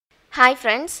Hi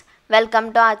friends,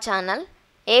 welcome to our channel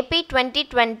AP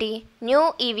 2020 New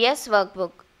Evs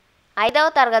Workbook. 5వ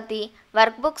తరగతి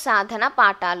workbook సాధన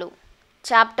పాఠాలు.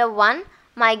 Chapter 1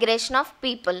 Migration of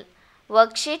People.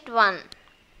 Worksheet 1.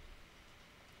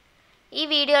 ఈ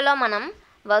వీడియోలో మనం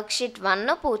Worksheet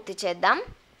 1ను పూర్తి చేద్దాం.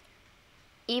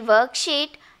 ఈ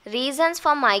వర్క్షీట్ రీజన్స్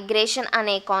ఫర్ మైగ్రేషన్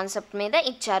అనే కాన్సెప్ట్ మీద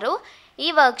ఇచ్చారు. ఈ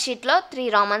వర్క్షీట్లో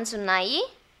 3 Romans ఉన్నాయి.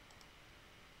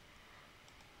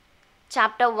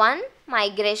 Chapter 1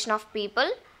 Migration of People.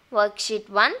 Worksheet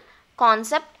 1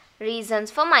 Concept Reasons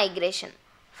for Migration.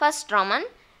 First Roman,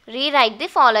 rewrite the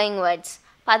following words.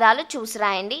 పదాలు చూసి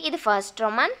రాయండి. ఇది first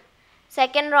Roman.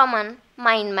 Second Roman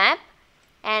mind map.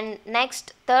 And next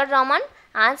third Roman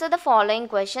answer the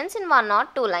following questions in 1 or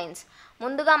 2 lines.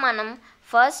 ముందుగా మనం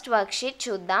first worksheet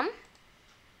చూద్దాం.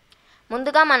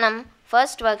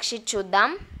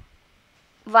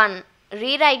 1.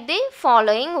 Rewrite the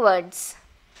following words.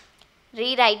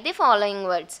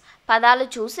 పదాలు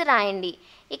చూసి రాయండి.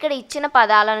 ఇక్కడ ఇచ్చిన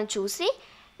పదాలను చూసి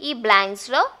ఈ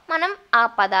బ్లాంక్స్లో మనం ఆ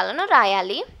పదాలను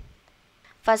రాయాలి.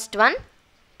 First one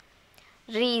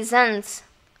reasons.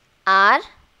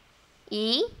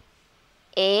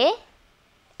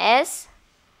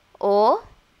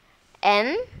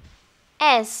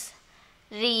 REASONS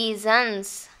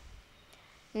reasons.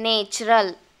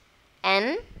 Natural.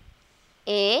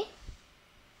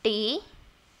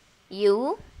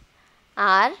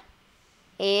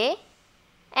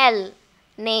 NATURAL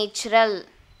natural.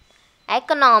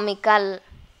 Economical.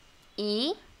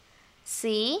 ECONOMICAL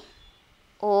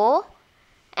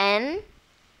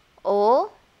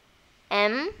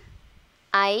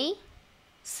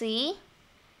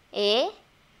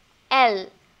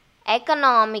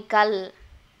economical.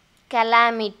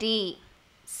 Calamity.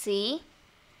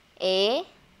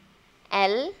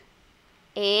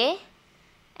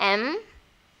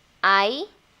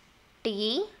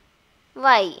 CALAMITY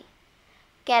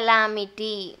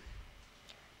calamity.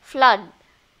 Flood.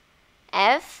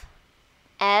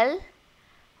 FLOOD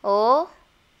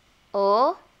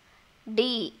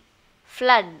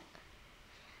flood.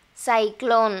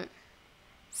 Cyclone.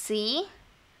 CYCLONE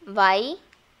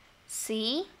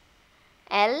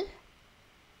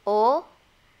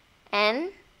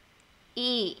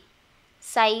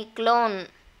cyclone.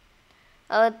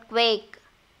 Earthquake.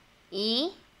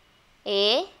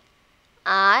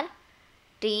 EARTHQUAKE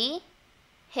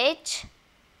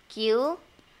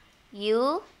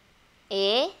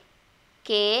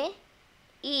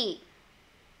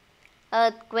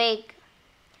earthquake.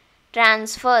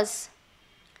 Transfers.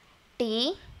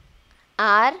 TRANSFERS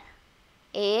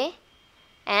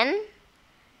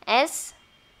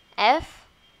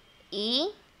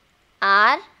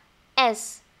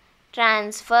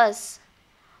transfers.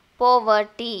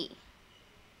 Poverty.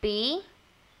 POVERTY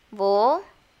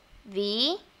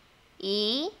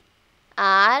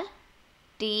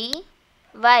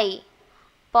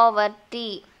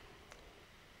poverty.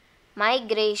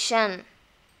 Migration.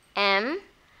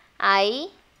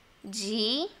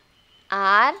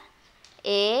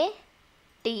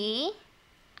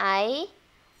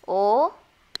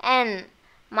 MIGRATION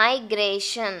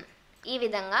migration. ఈ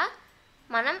విధంగా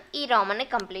మనం ఈ రోమన్ని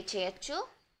complete చేయొచ్చు.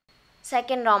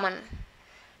 Second Roman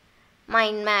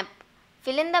mind map.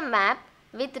 Fill in the map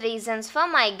with reasons for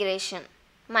migration.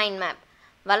 Mind map.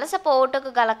 వలస పోవుటకు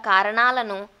గల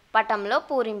కారణాలను పటంలో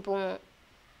పూరింపు.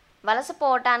 వలస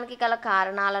పోవటానికి గల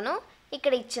కారణాలను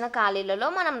ఇక్కడ ఇచ్చిన ఖాళీలలో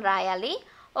మనం రాయాలి.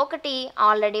 ఒకటి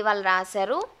ఆల్రెడీ వాళ్ళు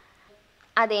రాశారు,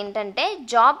 అదేంటంటే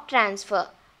జాబ్ ట్రాన్స్ఫర్,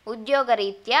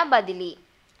 ఉద్యోగరీత్యా బదిలీ.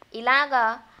 ఇలాగా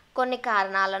కొన్ని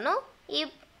కారణాలను ఈ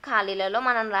ఖాళీలలో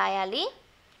మనం రాయాలి.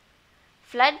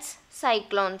 ఫ్లడ్స్,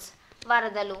 సైక్లోన్స్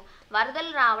వరదలు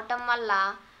రావటం వల్ల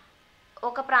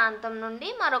ఒక ప్రాంతం నుండి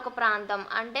మరొక ప్రాంతం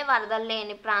అంటే వరదలు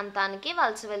లేని ప్రాంతానికి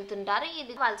వలస వెళ్తుంటారు.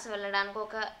 ఇది వలస వెళ్ళడానికి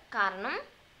ఒక కారణం.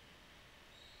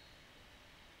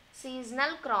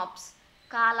 సీజనల్ క్రాప్స్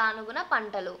కాలానుగుణ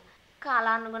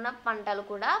పంటలు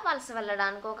కూడా వలస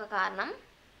వెళ్ళడానికి ఒక కారణం.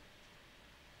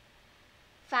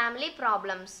 ఫ్యామిలీ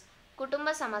ప్రాబ్లమ్స్ కుటుంబ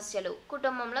సమస్యలు,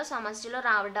 కుటుంబంలో సమస్యలు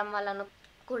రావడం వలన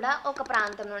కూడా ఒక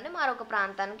ప్రాంతం నుండి మరొక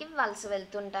ప్రాంతానికి వలస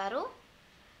వెళ్తుంటారు.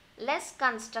 లెస్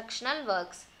కన్స్ట్రక్షనల్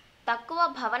వర్క్స్ తక్కువ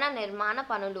భవన నిర్మాణ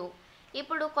పనులు.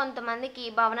 ఇప్పుడు కొంతమందికి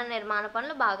భవన నిర్మాణ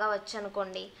పనులు బాగా వచ్చు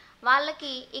అనుకోండి,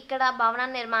 వాళ్ళకి ఇక్కడ భవన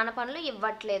నిర్మాణ పనులు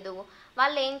ఇవ్వట్లేదు.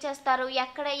 వాళ్ళు ఏం చేస్తారు,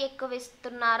 ఎక్కడ ఎక్కువ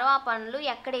ఇస్తున్నారో ఆ పనులు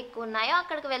ఎక్కడ ఎక్కువ ఉన్నాయో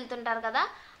అక్కడికి వెళ్తుంటారు కదా.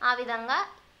 ఆ విధంగా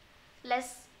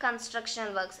లెస్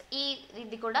కన్స్ట్రక్షనల్ వర్క్స్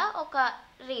ఇది కూడా ఒక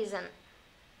రీజన్.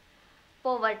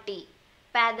 పోవర్టీ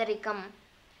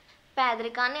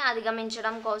పేదరికాన్ని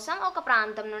అధిగమించడం కోసం ఒక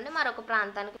ప్రాంతం నుండి మరొక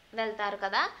ప్రాంతానికి వెళ్తారు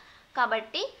కదా.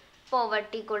 కాబట్టి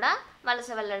పోవర్టీ కూడా వలస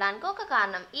వెళ్ళడానికి ఒక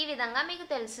కారణం. ఈ విధంగా మీకు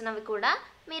తెలిసినవి కూడా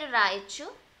మీరు రాయొచ్చు.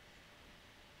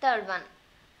 Third one,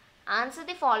 answer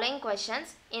the following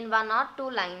questions in 1 or 2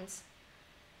 lines.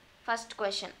 First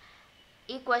question,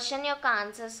 ఈ క్వశ్చన్ యొక్క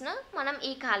ఆన్సర్స్ను మనం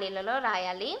ఈ ఖాళీలలో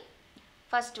రాయాలి.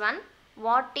 First one,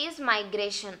 what is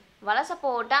migration? వలస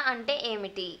పోవుట అంటే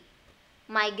ఏమిటి?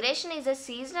 Migration is a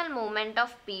seasonal movement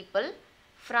of people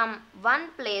from one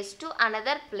place to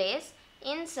another place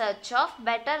in search of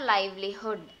better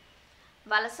livelihood.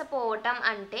 వలస పోవటం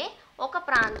అంటే ఒక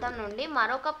ప్రాంతం నుండి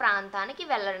మరొక ప్రాంతానికి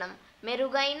వెళ్ళడం,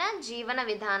 మెరుగైన జీవన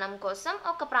విధానం కోసం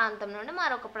ఒక ప్రాంతం నుండి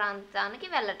మరొక ప్రాంతానికి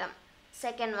వెళ్ళటం.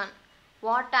 Second one,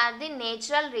 what are the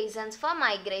natural reasons for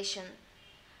migration?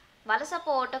 వలస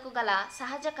పోవటకు గల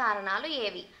సహజ కారణాలు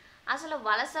ఏవి? అసలు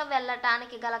వలస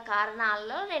వెళ్ళటానికి గల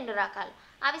కారణాల్లో 2 రకాలు.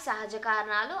 అవి సహజ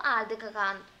కారణాలు, ఆర్థిక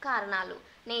కారణాలు.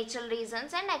 Natural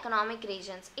reasons and economic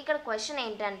reasons. ఇక్కడ క్వశ్చన్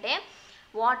ఏంటంటే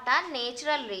what are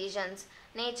natural reasons?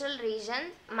 Natural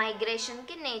reasons,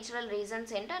 మైగ్రేషన్కి natural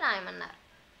reasons ఏంటో రాయమన్నారు.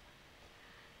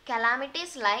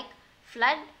 Calamities like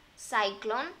flood,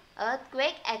 cyclone,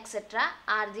 earthquake etcetera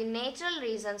are the natural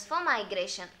reasons for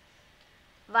migration.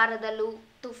 వరదలు,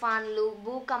 తుఫాన్లు,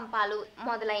 భూకంపాలు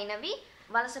మొదలైనవి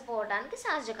వలసపోవడానికి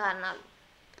సహజ కారణాలు.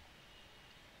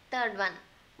 Third one,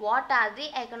 what are the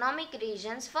economic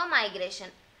reasons for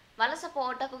migration? వలస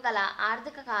పోవటకు గల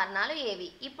ఆర్థిక కారణాలు ఏవి?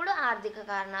 ఇప్పుడు ఆర్థిక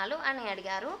కారణాలు అని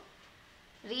అడిగారు.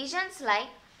 Reasons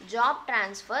like job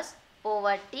transfers,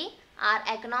 poverty are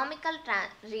economical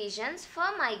reasons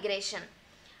for migration.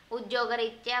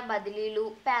 ఉద్యోగరీత్యా బదిలీలు,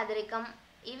 పేదరికం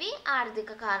ఇవి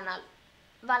ఆర్థిక కారణాలు,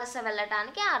 వలస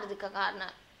వెళ్ళటానికి ఆర్థిక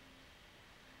కారణాలు.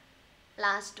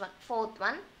 Last one, fourth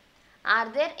one,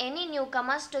 are there any new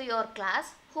comers to your class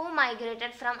who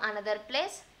migrated from another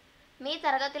place? మీ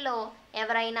తరగతిలో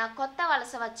ఎవరైనా కొత్త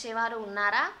వలస వచ్చేవారు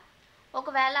ఉన్నారా?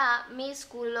 ఒకవేళ మీ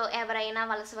స్కూల్లో ఎవరైనా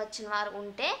వలస వచ్చిన వారు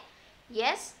ఉంటే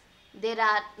yes there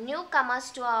are new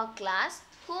comers to our class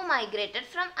who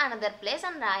migrated from another place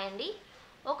అని రాయండి.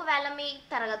 ఒకవేళ మీ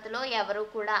తరగతిలో ఎవరు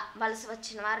కూడా వలస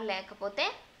వచ్చిన వారు లేకపోతే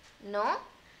no,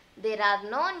 there are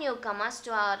no new comers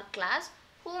to our class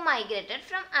who migrated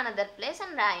from another place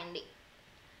అని రాయండి.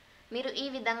 మీరు ఈ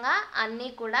విధంగా అన్నీ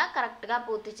కూడా కరెక్ట్గా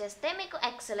పూర్తి చేస్తే మీకు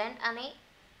ఎక్సలెంట్ అని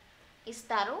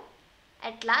ఇస్తారు.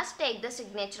 At last, take the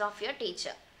signature of your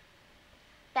teacher.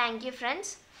 Thank you friends.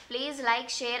 Please like,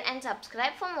 share and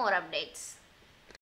subscribe for more updates.